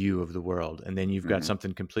isolated view of the world. And then you've got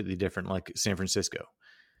something completely different like San Francisco.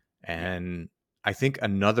 And I think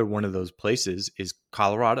another one of those places is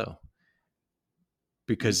Colorado,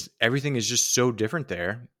 because everything is just so different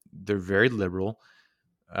there. They're very liberal.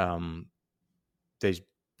 They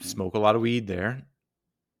smoke a lot of weed there.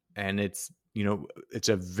 And it's, it's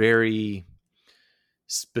a very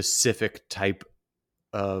specific type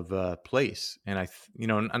of place. And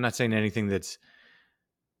I'm not saying anything that's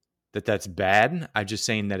bad. I'm just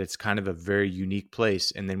saying that it's kind of a very unique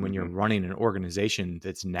place. And then when you're running an organization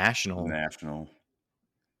that's national,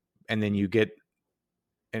 and then you get,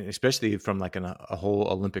 and especially from like a whole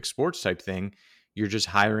Olympic sports type thing, you're just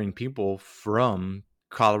hiring people from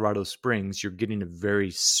Colorado Springs. You're getting a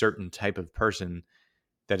very certain type of person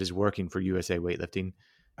that is working for USA Weightlifting,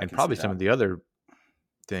 and probably some of the other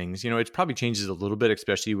things. It probably changes a little bit,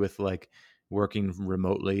 especially with like working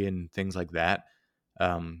remotely and things like that.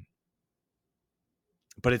 But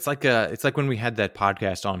it's like when we had that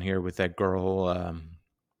podcast on here with that girl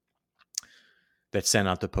that sent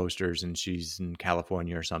out the posters, and she's in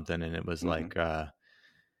California or something, and it was like,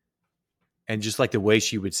 and just like the way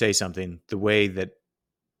she would say something, the way that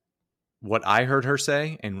what I heard her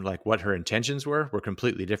say and like what her intentions were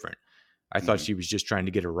completely different. I thought she was just trying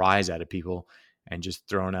to get a rise out of people and just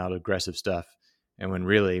throwing out aggressive stuff. And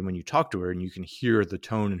when you talk to her and you can hear the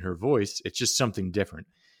tone in her voice, it's just something different.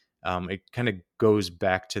 It kind of goes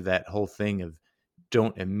back to that whole thing of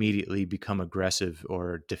don't immediately become aggressive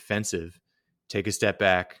or defensive. Take a step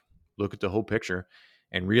back, look at the whole picture,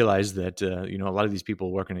 and realize that, a lot of these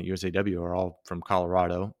people working at USAW are all from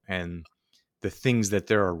Colorado, and the things that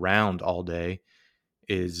they're around all day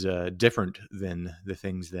is different than the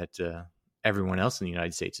things that everyone else in the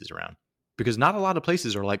United States is around. Because not a lot of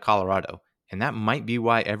places are like Colorado, and that might be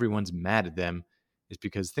why everyone's mad at them, is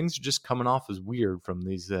because things are just coming off as weird from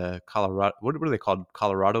these Colorado. What are they called?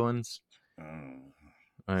 Coloradoans?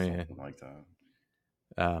 Something like that.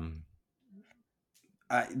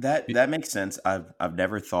 That makes sense. I've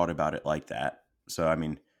never thought about it like that. So I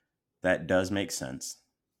mean, that does make sense.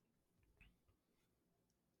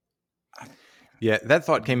 Yeah, that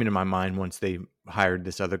thought came into my mind once they hired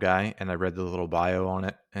this other guy, and I read the little bio on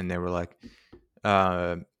it, and they were like,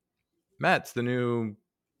 Matt's the new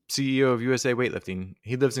CEO of USA Weightlifting.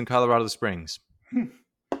 He lives in Colorado Springs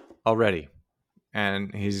already,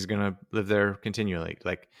 and he's going to live there continually.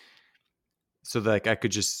 Like, so like I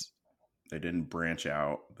could just... They didn't branch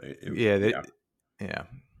out.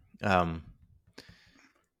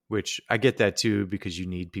 which I get that too, because you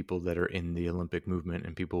need people that are in the Olympic movement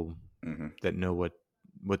and people that know what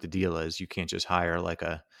the deal is. You can't just hire like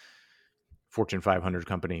a Fortune 500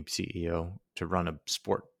 company CEO to run a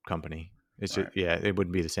sport company. It's Right. just, yeah, it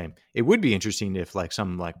wouldn't be the same. It would be interesting if like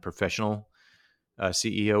some like professional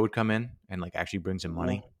CEO would come in and like actually bring some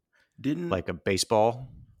money, like a baseball.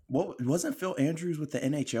 What wasn't Phil Andrews with the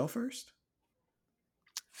NHL first?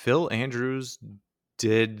 Phil Andrews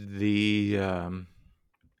did the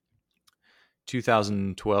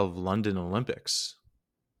 2012 London Olympics.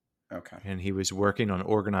 Okay. And he was working on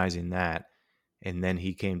organizing that. And then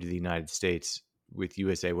he came to the United States with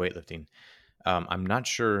USA Weightlifting. I'm not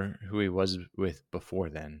sure who he was with before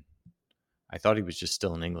then. I thought he was just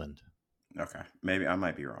still in England. Okay. Maybe I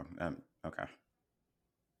might be wrong. Okay.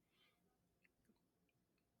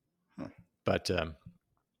 Huh. But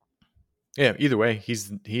yeah, either way, he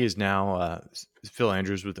is now Phil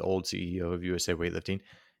Andrews with the old CEO of USA Weightlifting,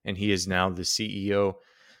 and he is now the CEO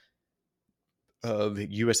of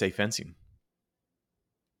USA Fencing.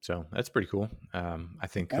 So that's pretty cool. I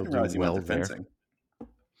think he'll do well there. Fencing.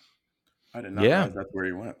 I did not realize that's where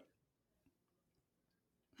he went.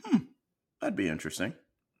 That'd be interesting.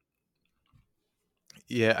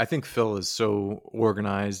 Yeah, I think Phil is so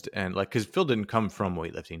organized and like, because Phil didn't come from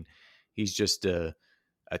weightlifting. He's just a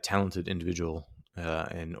talented individual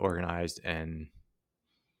and organized. And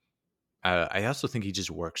I also think he just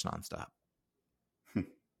works nonstop.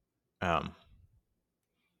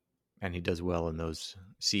 And he does well in those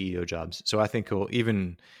CEO jobs. So I think he'll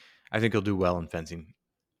do well in fencing.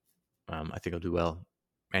 I think he'll do well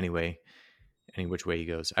anyway, any which way he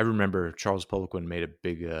goes. I remember Charles Poliquin made a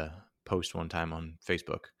big post one time on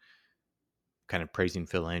Facebook kind of praising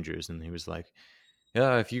Phil Andrews. And he was like,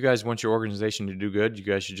 yeah, if you guys want your organization to do good, you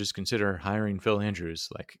guys should just consider hiring Phil Andrews,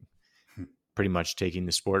 like pretty much taking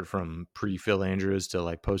the sport from pre-Phil Andrews to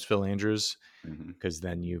like post-Phil Andrews, because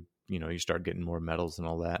then you start getting more medals and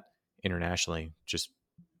all that internationally just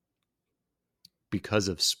because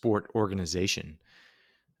of sport organization.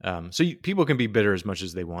 So people can be bitter as much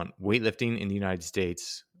as they want. Weightlifting in the United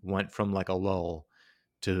States went from like a lull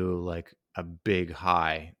to like a big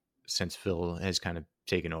high since Phil has kind of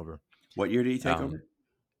taken over. What year did he take over?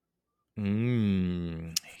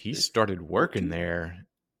 He started working there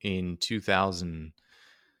in 2000,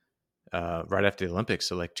 right after the Olympics.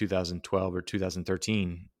 So like 2012 or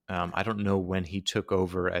 2013. I don't know when he took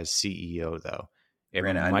over as CEO though. It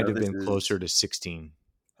might have been closer to 16.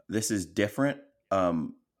 This is different.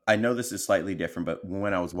 I know this is slightly different, but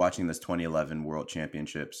when I was watching this 2011 World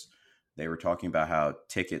Championships, they were talking about how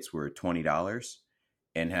tickets were $20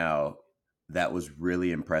 and how that was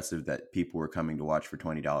really impressive that people were coming to watch for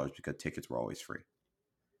 $20 because tickets were always free.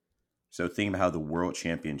 So thinking about how the World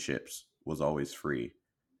Championships was always free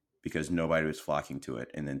because nobody was flocking to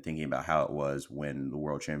it. And then thinking about how it was when the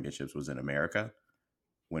World Championships was in America,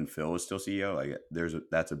 when Phil was still CEO, like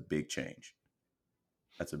that's a big change.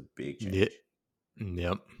 That's a big change.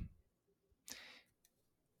 Yep.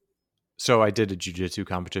 So I did a jiu-jitsu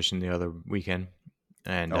competition the other weekend.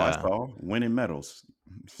 And I saw winning medals.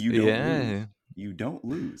 You don't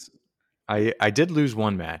lose. I did lose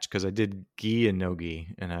one match because I did gi and no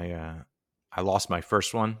gi, and I lost my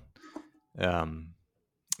first one, and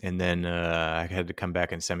then I had to come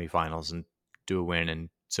back in semifinals and do a win, and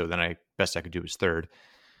so then best I could do was third.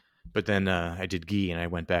 But then I did gi, and I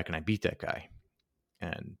went back and I beat that guy,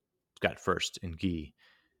 and got first in gi.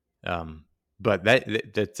 But that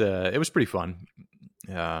it was pretty fun.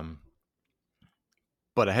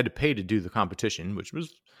 But I had to pay to do the competition, which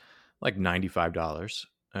was like $95.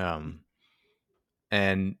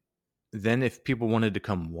 And then if people wanted to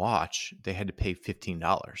come watch, they had to pay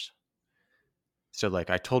 $15. So like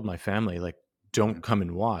I told my family, like, don't come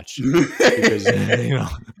and watch because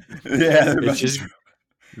it's just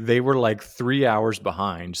they were like 3 hours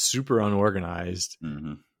behind, super unorganized,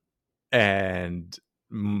 and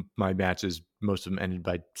my matches, most of them ended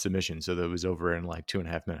by submission, so that was over in like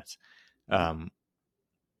 2.5 minutes.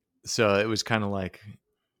 So it was kind of like,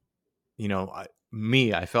 I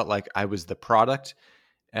felt like I was the product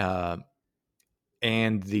and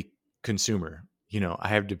the consumer. I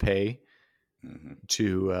have to pay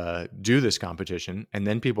to do this competition, and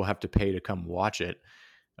then people have to pay to come watch it.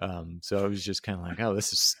 So it was just kind of like, oh,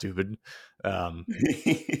 this is stupid. At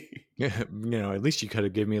least you could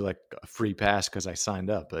have given me like a free pass because I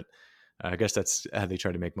signed up. But I guess that's how they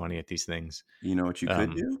try to make money at these things. You know what you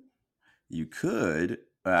could do? You could.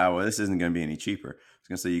 Well, this isn't going to be any cheaper. I was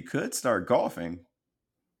going to say you could start golfing.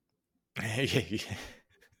 I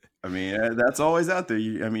mean, that's always out there.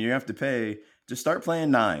 You have to pay. Just start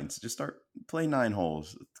playing nines. Just start playing 9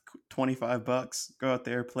 holes. $25. Go out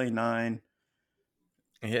there, play 9.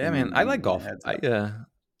 Yeah, man, I like golf.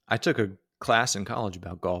 I took a class in college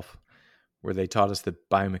about golf where they taught us the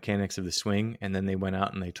biomechanics of the swing, and then they went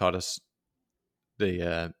out and they taught us we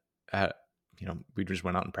just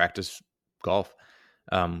went out and practiced golf.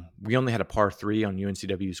 We only had a par 3 on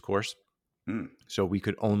UNCW's course, so we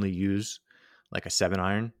could only use like a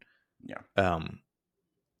 7-iron. Yeah.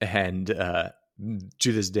 And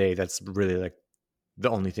to this day, that's really like the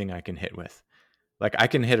only thing I can hit with. Like I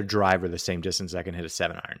can hit a driver the same distance I can hit a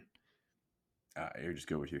 7-iron. You're just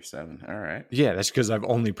good with your 7. All right. Yeah, that's because I've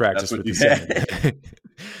only practiced with the 7.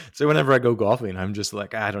 So whenever I go golfing, I'm just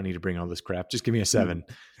like, I don't need to bring all this crap. Just give me a 7.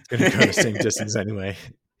 It's going to go the same distance anyway.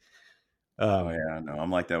 No, I'm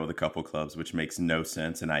like that with a couple clubs, which makes no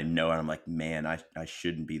sense. And I know, and I'm like, man, I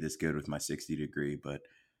shouldn't be this good with my 60 degree, but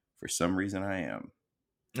for some reason I am.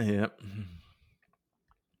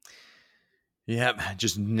 Yep.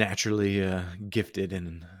 Just naturally gifted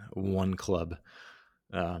in one club.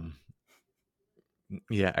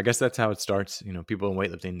 Yeah, I guess that's how it starts. People in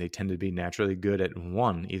weightlifting, they tend to be naturally good at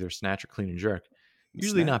one, either snatch or clean and jerk.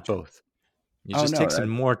 Usually not both. It just takes some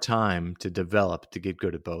more time to develop to get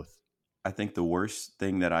good at both. I think the worst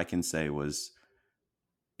thing that I can say was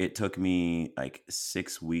it took me like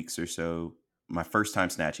 6 weeks or so. My first time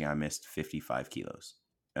snatching, I missed 55 kilos.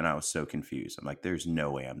 And I was so confused. I'm like, there's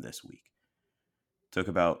no way I'm this weak. Took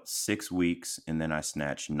about 6 weeks, and then I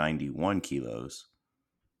snatched 91 kilos.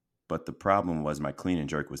 But the problem was my clean and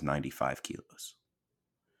jerk was 95 kilos.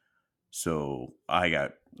 So I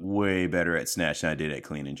got way better at snatch than I did at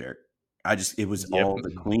clean and jerk. It was all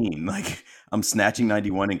the clean. Like I'm snatching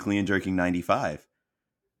 91 and clean and jerking 95.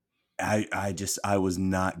 I was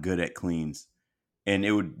not good at cleans. And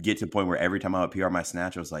it would get to the point where every time I would PR my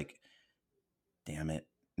snatch, I was like, damn it.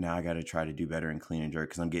 Now I got to try to do better in clean and jerk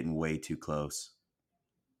because I'm getting way too close.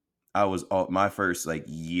 I was my first like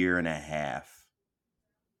year and a half.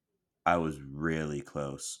 I was really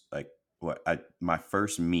close. Like my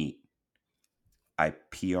first meet, I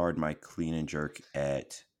PR'd my clean and jerk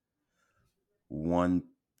at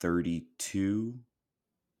 132.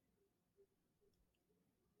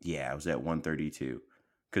 Yeah, I was at 132.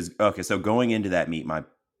 So going into that meet, my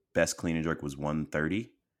best clean and jerk was 130.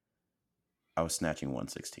 I was snatching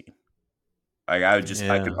 116. I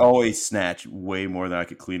could always snatch way more than I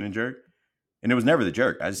could clean and jerk. And it was never the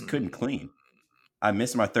jerk. I just couldn't clean. I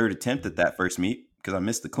missed my third attempt at that first meet because I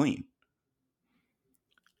missed the clean.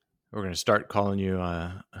 We're going to start calling you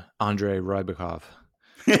Andrei Rybakov.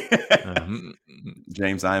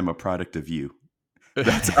 James, I am a product of you.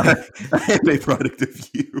 I am a product of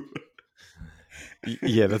you.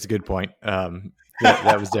 Yeah, that's a good point.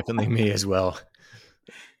 That was definitely me as well.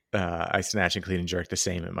 I snatch and clean and jerk the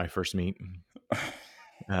same at my first meet.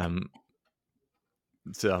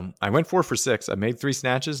 So I went 4 for 6. I made 3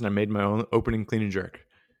 snatches and I made my own opening clean and jerk.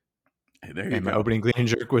 Hey, there you go. My opening clean and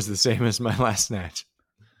jerk was the same as my last snatch.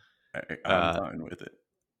 I'm fine with it.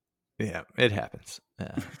 Yeah, it happens.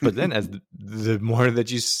 But then as the more that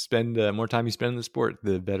you spend, more time you spend in the sport,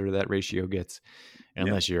 the better that ratio gets.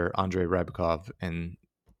 Unless you're Andrei Rybakov and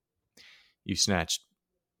you snatched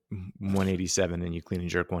 187 and you clean and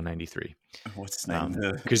jerk 193. What's his name?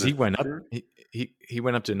 Because he went up. He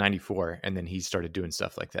went up to 94, and then he started doing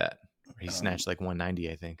stuff like that. He snatched like 190,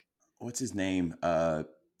 I think. What's his name? The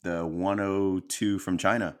 102 from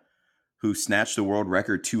China, who snatched the world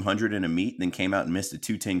record 200 in a meet, then came out and missed a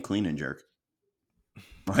 210 clean and jerk.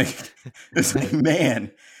 Like, it's like,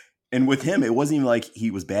 man. And with him, it wasn't even like he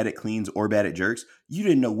was bad at cleans or bad at jerks. You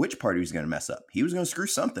didn't know which part he was going to mess up. He was going to screw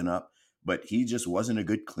something up, but he just wasn't a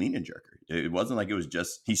good clean and jerker. It wasn't like it was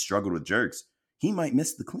just he struggled with jerks. He might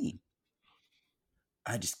miss the clean.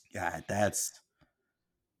 That's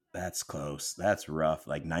close. That's rough.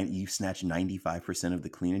 Like you snatched 95% of the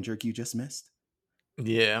clean and jerk you just missed.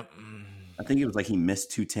 Yeah. I think it was like he missed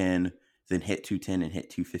 210, then hit 210 and hit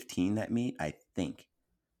 215 that meet. I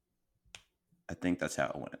think that's how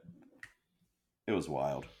it went. It was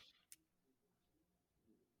wild.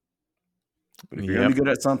 But if you're going to be good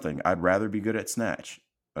at something, I'd rather be good at snatch.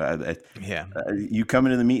 You come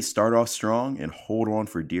into the meet, start off strong, and hold on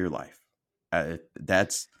for dear life.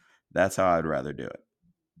 That's how I'd rather do it.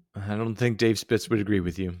 I don't think Dave Spitz would agree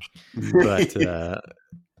with you, but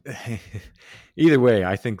either way,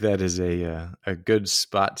 I think that is a good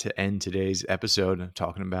spot to end today's episode,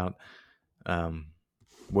 talking about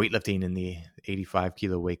weightlifting in the 85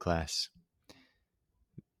 kilo weight class.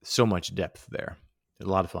 So much depth there. A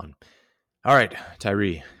lot of fun. All right,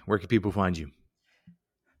 Tyree, where can people find you?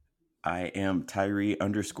 I am Tyree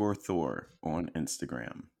 _Thor on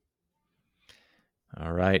Instagram.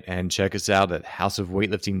 All right. And check us out at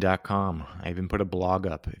houseofweightlifting.com. I even put a blog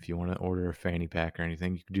up. If you want to order a fanny pack or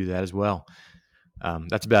anything, you can do that as well.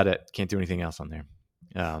 That's about it. Can't do anything else on there.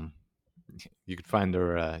 You could find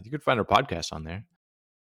our podcast on there.